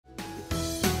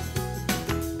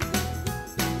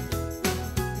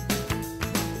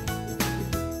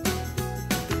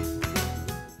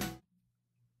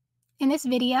this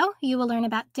video, you will learn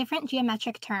about different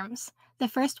geometric terms. The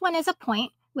first one is a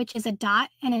point, which is a dot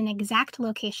and an exact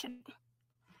location.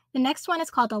 The next one is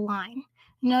called a line.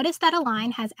 Notice that a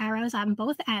line has arrows on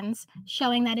both ends,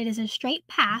 showing that it is a straight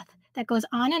path that goes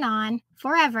on and on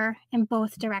forever in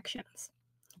both directions.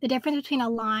 The difference between a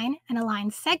line and a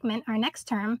line segment, our next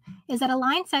term, is that a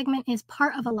line segment is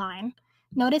part of a line.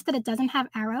 Notice that it doesn't have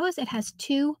arrows. It has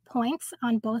 2 points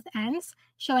on both ends,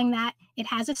 showing that it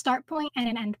has a start point and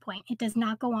an end point. It does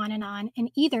not go on in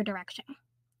either direction.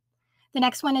 The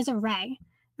next one is a ray.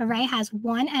 A ray has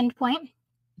one end point,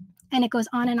 and it goes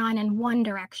on in one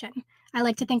direction. I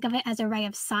like to think of it as a ray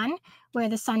of sun, where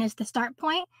the sun is the start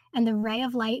point, and the ray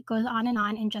of light goes on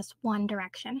in just one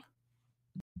direction.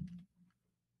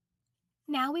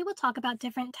 Now we will talk about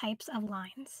different types of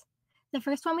lines. The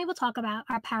first one we will talk about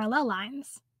are parallel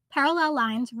lines. Parallel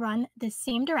lines run the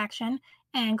same direction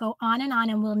and go on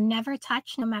and will never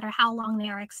touch no matter how long they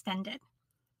are extended.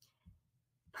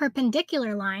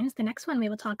 Perpendicular lines, the next one we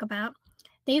will talk about,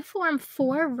 they form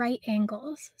 4 right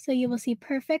angles. So you will see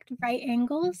perfect right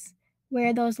angles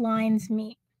where those lines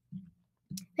meet.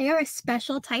 They are a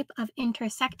special type of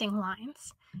intersecting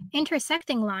lines.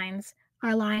 Intersecting lines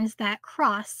are lines that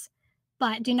cross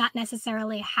but do not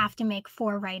necessarily have to make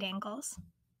 4 right angles.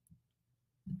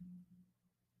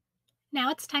 Now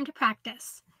it's time to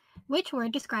practice. Which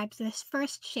word describes this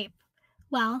first shape?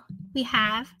 Well, we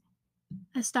have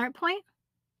a start point,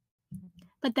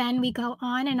 but then we go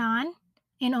on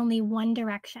in only one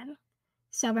direction.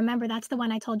 So remember, that's the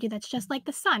one I told you that's just like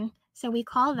the sun. So we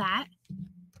call that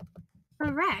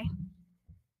a ray.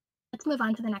 Let's move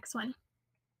on to the next one.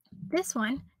 This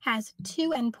one has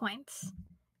 2 endpoints.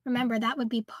 Remember, that would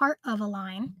be part of a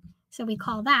line, so we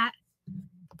call that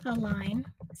a line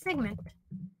segment.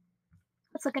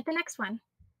 Let's look at the next one.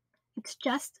 It's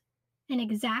just an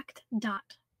exact dot.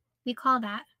 We call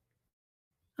that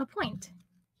a point.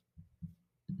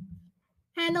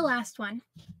 And the last one.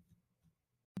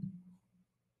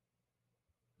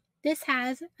 This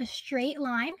has a straight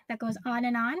line that goes on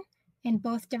in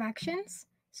both directions,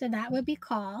 so that would be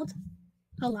called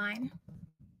a line.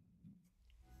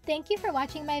 Thank you for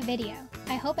watching my video.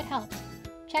 I hope it helped.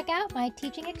 Check out my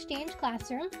Teaching Exchange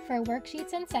Classroom for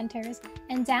worksheets and centers,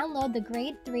 and download the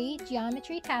Grade 3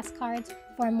 Geometry task cards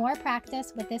for more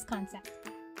practice with this concept.